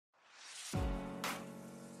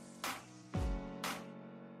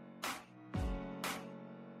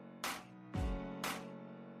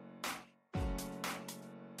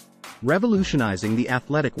Revolutionizing the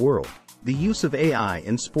athletic world, the use of AI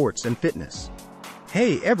in sports and fitness.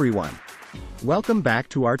 Hey everyone! Welcome back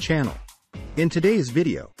to our channel. In today's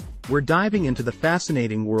video, we're diving into the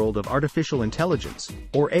fascinating world of artificial intelligence,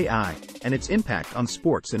 or AI, and its impact on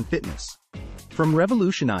sports and fitness. From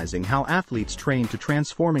revolutionizing how athletes train to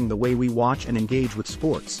transforming the way we watch and engage with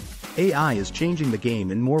sports, AI is changing the game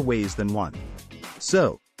in more ways than one.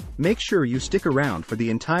 So, make sure you stick around for the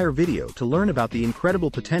entire video to learn about the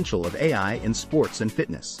incredible potential of AI in sports and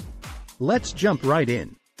fitness. Let's jump right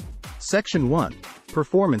in. Section 1.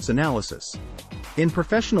 Performance Analysis. In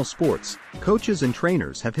professional sports, coaches and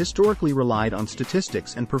trainers have historically relied on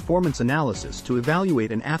statistics and performance analysis to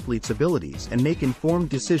evaluate an athlete's abilities and make informed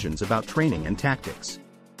decisions about training and tactics.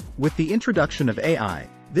 With the introduction of AI,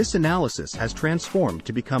 this analysis has transformed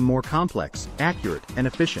to become more complex, accurate, and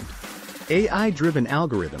efficient. AI-driven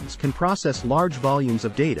algorithms can process large volumes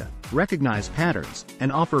of data, recognize patterns, and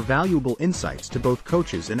offer valuable insights to both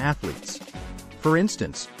coaches and athletes. For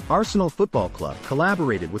instance, Arsenal Football Club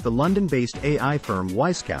collaborated with the London-based AI firm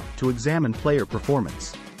Wisecout to examine player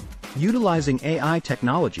performance. Utilizing AI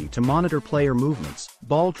technology to monitor player movements,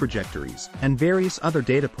 ball trajectories, and various other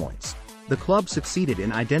data points, the club succeeded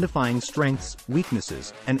in identifying strengths,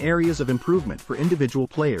 weaknesses, and areas of improvement for individual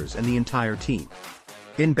players and the entire team.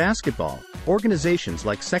 In basketball, organizations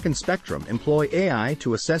like Second Spectrum employ AI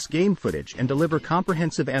to assess game footage and deliver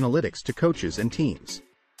comprehensive analytics to coaches and teams.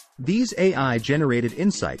 These AI-generated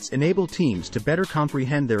insights enable teams to better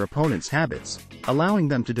comprehend their opponents' habits, allowing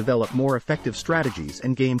them to develop more effective strategies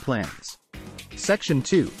and game plans. Section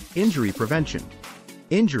 2. Injury Prevention.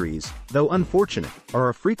 Injuries, though unfortunate, are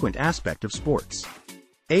a frequent aspect of sports.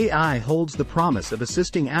 AI holds the promise of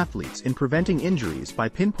assisting athletes in preventing injuries by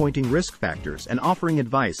pinpointing risk factors and offering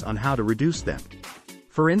advice on how to reduce them.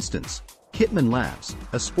 For instance, Kitman Labs,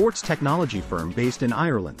 a sports technology firm based in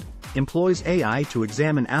Ireland, employs AI to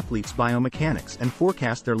examine athletes' biomechanics and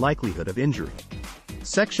forecast their likelihood of injury.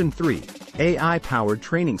 Section 3. AI-powered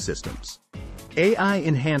training systems.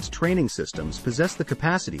 AI-enhanced training systems possess the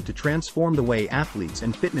capacity to transform the way athletes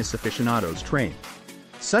and fitness aficionados train.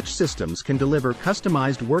 Such systems can deliver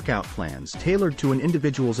customized workout plans tailored to an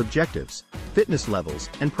individual's objectives, fitness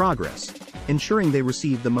levels, and progress, ensuring they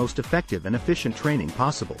receive the most effective and efficient training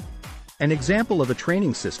possible. An example of a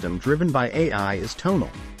training system driven by AI is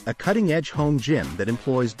Tonal, a cutting-edge home gym that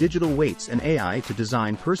employs digital weights and AI to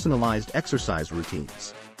design personalized exercise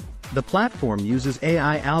routines. The platform uses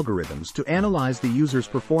AI algorithms to analyze the user's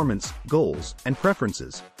performance, goals, and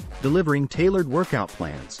preferences, delivering tailored workout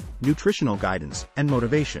plans, nutritional guidance, and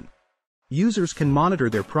motivation. Users can monitor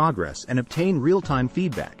their progress and obtain real-time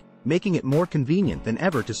feedback, making it more convenient than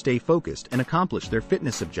ever to stay focused and accomplish their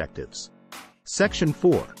fitness objectives. Section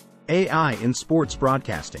 4. AI in sports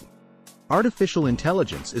broadcasting. Artificial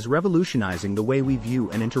intelligence is revolutionizing the way we view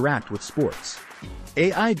and interact with sports.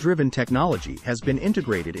 AI-driven technology has been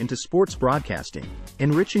integrated into sports broadcasting,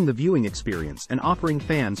 enriching the viewing experience and offering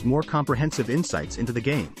fans more comprehensive insights into the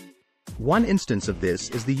game. One instance of this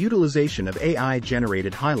is the utilization of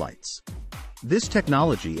AI-generated highlights. This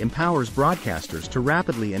technology empowers broadcasters to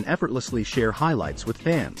rapidly and effortlessly share highlights with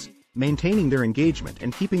fans, maintaining their engagement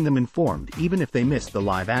and keeping them informed even if they miss the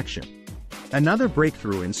live action. Another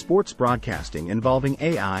breakthrough in sports broadcasting involving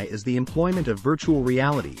AI is the employment of virtual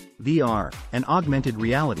reality, VR, and augmented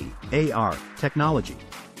reality, AR, technology.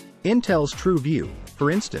 Intel's TrueView,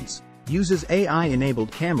 for instance, uses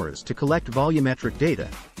AI-enabled cameras to collect volumetric data,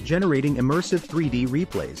 generating immersive 3D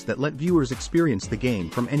replays that let viewers experience the game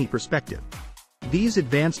from any perspective. These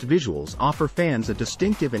advanced visuals offer fans a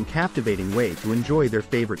distinctive and captivating way to enjoy their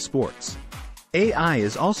favorite sports. AI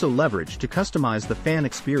is also leveraged to customize the fan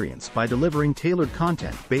experience by delivering tailored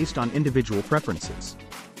content based on individual preferences.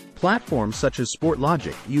 Platforms such as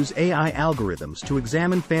SportLogic use AI algorithms to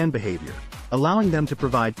examine fan behavior, allowing them to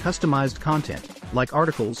provide customized content, like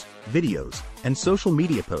articles, videos, and social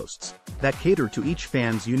media posts, that cater to each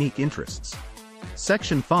fan's unique interests.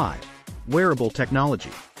 Section 5. Wearable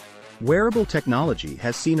Technology. Wearable technology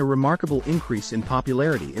has seen a remarkable increase in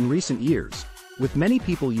popularity in recent years, with many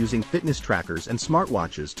people using fitness trackers and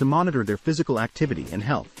smartwatches to monitor their physical activity and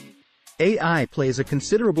health. AI plays a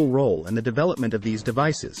considerable role in the development of these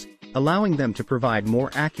devices, allowing them to provide more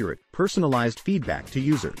accurate, personalized feedback to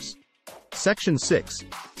users. Section 6.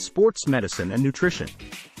 Sports Medicine and Nutrition.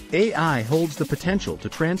 AI holds the potential to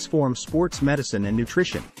transform sports medicine and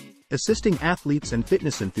nutrition, assisting athletes and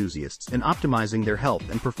fitness enthusiasts in optimizing their health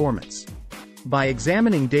and performance. By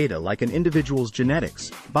examining data like an individual's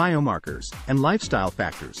genetics, biomarkers, and lifestyle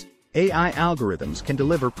factors, AI algorithms can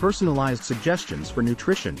deliver personalized suggestions for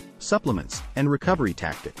nutrition, supplements, and recovery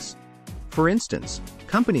tactics. For instance,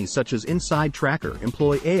 companies such as InsideTracker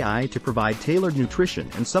employ AI to provide tailored nutrition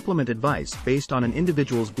and supplement advice based on an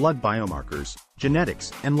individual's blood biomarkers,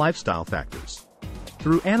 genetics, and lifestyle factors.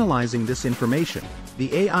 Through analyzing this information,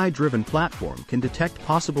 the AI-driven platform can detect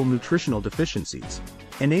possible nutritional deficiencies,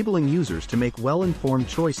 enabling users to make well-informed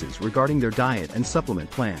choices regarding their diet and supplement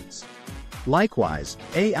plans. Likewise,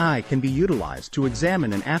 AI can be utilized to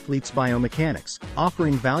examine an athlete's biomechanics,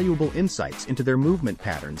 offering valuable insights into their movement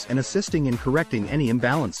patterns and assisting in correcting any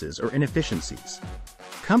imbalances or inefficiencies.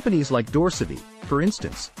 Companies like Dorsity, for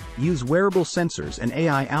instance, use wearable sensors and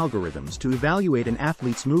AI algorithms to evaluate an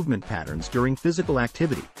athlete's movement patterns during physical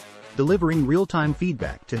activity, delivering real-time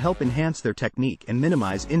feedback to help enhance their technique and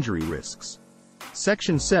minimize injury risks.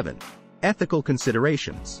 Section 7. Ethical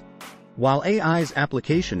considerations. While AI's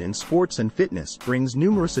application in sports and fitness brings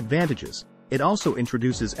numerous advantages, it also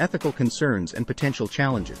introduces ethical concerns and potential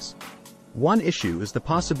challenges. One issue is the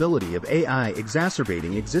possibility of AI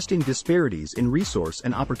exacerbating existing disparities in resource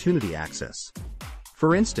and opportunity access.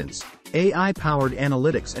 For instance, AI-powered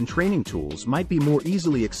analytics and training tools might be more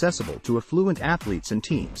easily accessible to affluent athletes and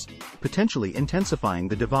teams, potentially intensifying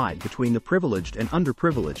the divide between the privileged and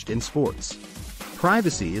underprivileged in sports.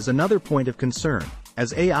 Privacy is another point of concern,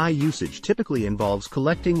 as AI usage typically involves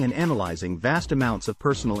collecting and analyzing vast amounts of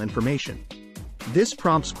personal information. This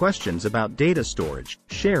prompts questions about data storage,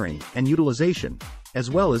 sharing, and utilization, as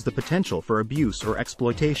well as the potential for abuse or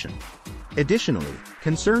exploitation. Additionally,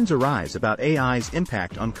 concerns arise about AI's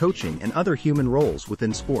impact on coaching and other human roles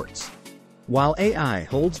within sports. While AI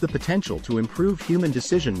holds the potential to improve human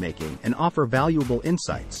decision-making and offer valuable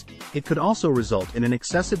insights, it could also result in an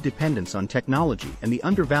excessive dependence on technology and the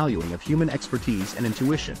undervaluing of human expertise and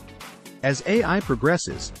intuition. As AI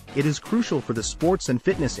progresses, it is crucial for the sports and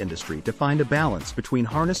fitness industry to find a balance between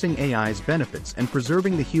harnessing AI's benefits and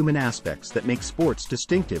preserving the human aspects that make sports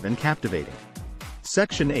distinctive and captivating.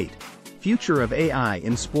 Section 8. Future of AI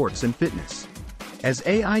in sports and fitness. As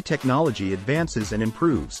AI technology advances and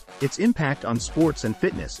improves, its impact on sports and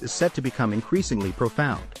fitness is set to become increasingly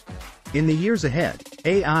profound. In the years ahead,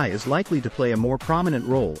 AI is likely to play a more prominent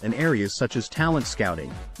role in areas such as talent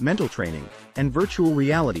scouting, mental training, and virtual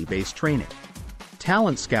reality-based training.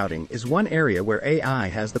 Talent scouting is one area where AI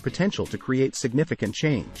has the potential to create significant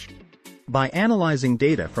change. By analyzing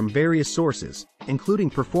data from various sources, including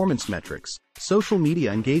performance metrics, social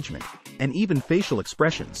media engagement, and even facial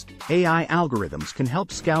expressions, AI algorithms can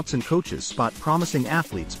help scouts and coaches spot promising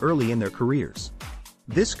athletes early in their careers.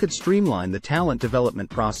 This could streamline the talent development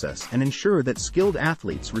process and ensure that skilled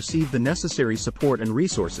athletes receive the necessary support and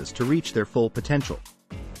resources to reach their full potential.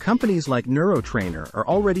 Companies like NeuroTrainer are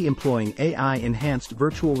already employing AI-enhanced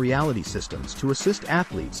virtual reality systems to assist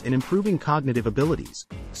athletes in improving cognitive abilities,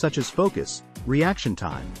 such as focus, reaction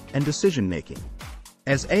time, and decision-making.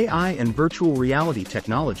 As AI and virtual reality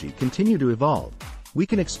technology continue to evolve, we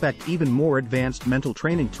can expect even more advanced mental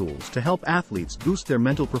training tools to help athletes boost their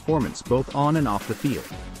mental performance both on and off the field.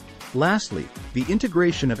 Lastly, the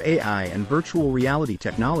integration of AI and virtual reality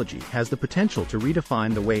technology has the potential to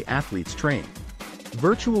redefine the way athletes train.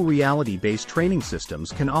 Virtual reality-based training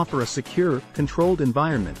systems can offer a secure, controlled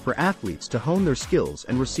environment for athletes to hone their skills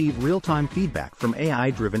and receive real-time feedback from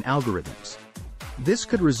AI-driven algorithms. This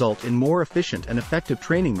could result in more efficient and effective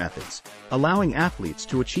training methods, allowing athletes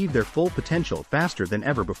to achieve their full potential faster than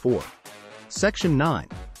ever before. Section 9.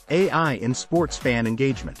 AI in sports fan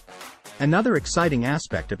engagement. Another exciting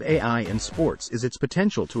aspect of AI in sports is its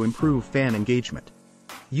potential to improve fan engagement.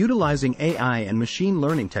 Utilizing AI and machine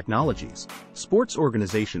learning technologies, sports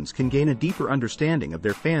organizations can gain a deeper understanding of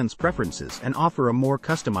their fans' preferences and offer a more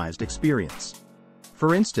customized experience.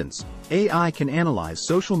 For instance, AI can analyze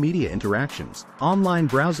social media interactions, online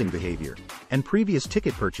browsing behavior, and previous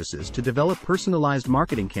ticket purchases to develop personalized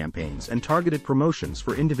marketing campaigns and targeted promotions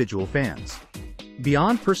for individual fans.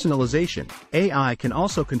 Beyond personalization, AI can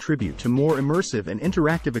also contribute to more immersive and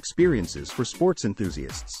interactive experiences for sports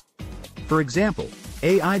enthusiasts. For example,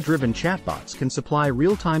 AI-driven chatbots can supply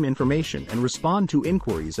real-time information and respond to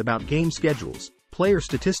inquiries about game schedules, player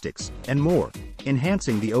statistics, and more,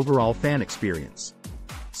 enhancing the overall fan experience.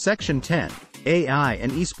 Section 10. AI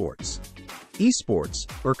and Esports. Esports,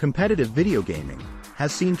 or competitive video gaming,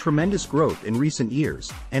 has seen tremendous growth in recent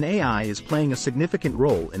years, and AI is playing a significant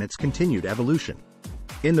role in its continued evolution.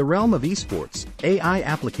 In the realm of esports, AI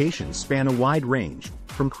applications span a wide range,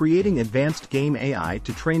 from creating advanced game AI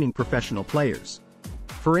to training professional players.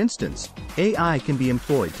 For instance, AI can be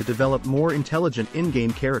employed to develop more intelligent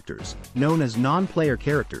in-game characters, known as non-player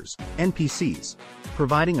characters, NPCs,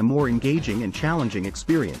 providing a more engaging and challenging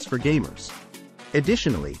experience for gamers.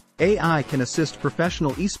 Additionally, AI can assist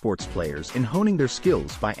professional esports players in honing their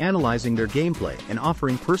skills by analyzing their gameplay and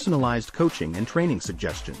offering personalized coaching and training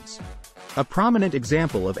suggestions. A prominent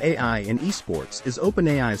example of AI in esports is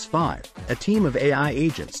OpenAI's 5, a team of AI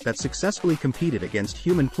agents that successfully competed against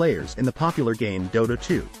human players in the popular game Dota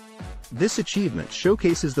 2. This achievement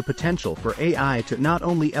showcases the potential for AI to not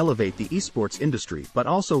only elevate the esports industry but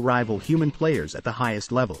also rival human players at the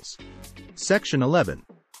highest levels. Section 11.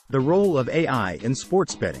 The role of AI in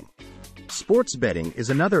sports betting. Sports betting is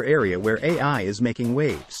another area where AI is making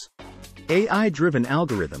waves. AI-driven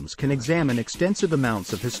algorithms can examine extensive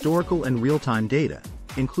amounts of historical and real-time data,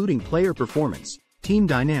 including player performance, team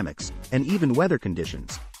dynamics, and even weather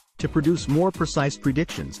conditions, to produce more precise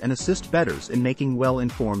predictions and assist bettors in making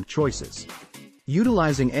well-informed choices.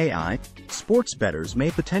 Utilizing AI, sports bettors may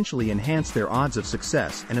potentially enhance their odds of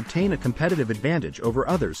success and obtain a competitive advantage over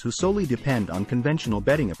others who solely depend on conventional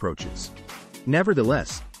betting approaches.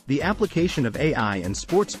 Nevertheless, the application of AI in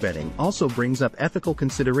sports betting also brings up ethical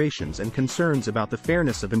considerations and concerns about the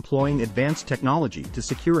fairness of employing advanced technology to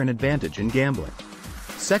secure an advantage in gambling.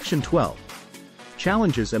 Section 12.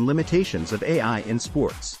 Challenges and limitations of AI in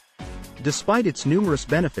sports. Despite its numerous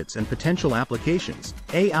benefits and potential applications,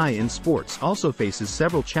 AI in sports also faces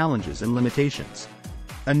several challenges and limitations.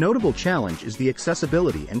 A notable challenge is the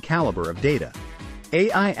accessibility and caliber of data.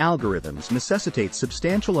 AI algorithms necessitate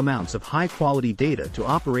substantial amounts of high-quality data to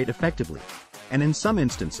operate effectively, and in some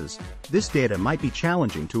instances, this data might be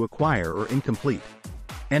challenging to acquire or incomplete.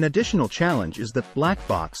 An additional challenge is the black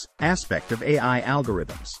box aspect of AI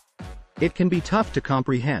algorithms. It can be tough to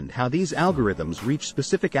comprehend how these algorithms reach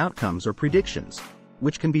specific outcomes or predictions,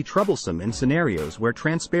 which can be troublesome in scenarios where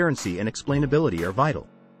transparency and explainability are vital,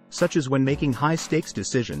 such as when making high-stakes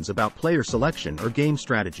decisions about player selection or game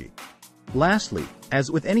strategy. Lastly,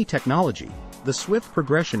 as with any technology, the swift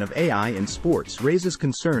progression of AI in sports raises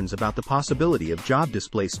concerns about the possibility of job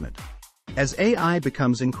displacement. As AI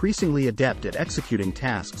becomes increasingly adept at executing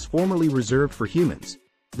tasks formerly reserved for humans,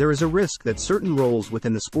 there is a risk that certain roles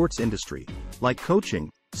within the sports industry, like coaching,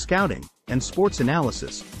 scouting, and sports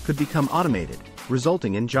analysis, could become automated,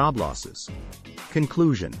 resulting in job losses.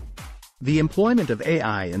 Conclusion. The employment of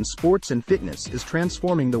AI in sports and fitness is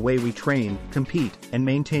transforming the way we train, compete, and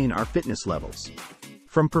maintain our fitness levels.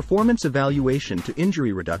 From performance evaluation to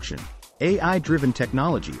injury reduction, AI-driven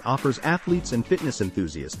technology offers athletes and fitness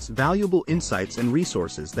enthusiasts valuable insights and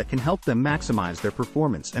resources that can help them maximize their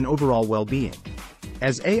performance and overall well-being.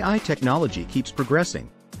 As AI technology keeps progressing,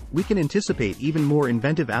 we can anticipate even more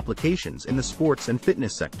inventive applications in the sports and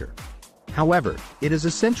fitness sector. However, it is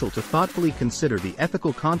essential to thoughtfully consider the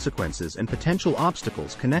ethical consequences and potential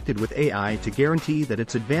obstacles connected with AI to guarantee that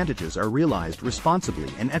its advantages are realized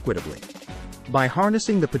responsibly and equitably. By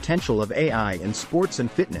harnessing the potential of AI in sports and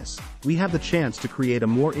fitness, we have the chance to create a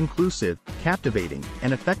more inclusive, captivating,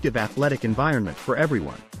 and effective athletic environment for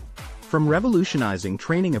everyone. From revolutionizing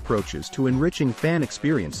training approaches to enriching fan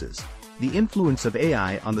experiences, the influence of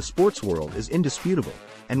AI on the sports world is indisputable,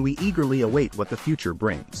 and we eagerly await what the future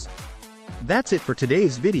brings. That's it for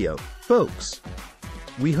today's video, folks.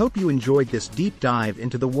 We hope you enjoyed this deep dive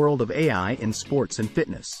into the world of AI in sports and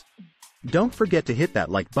fitness. Don't forget to hit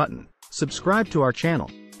that like button, subscribe to our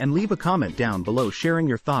channel, and leave a comment down below sharing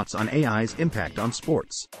your thoughts on AI's impact on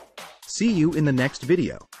sports. See you in the next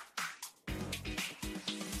video.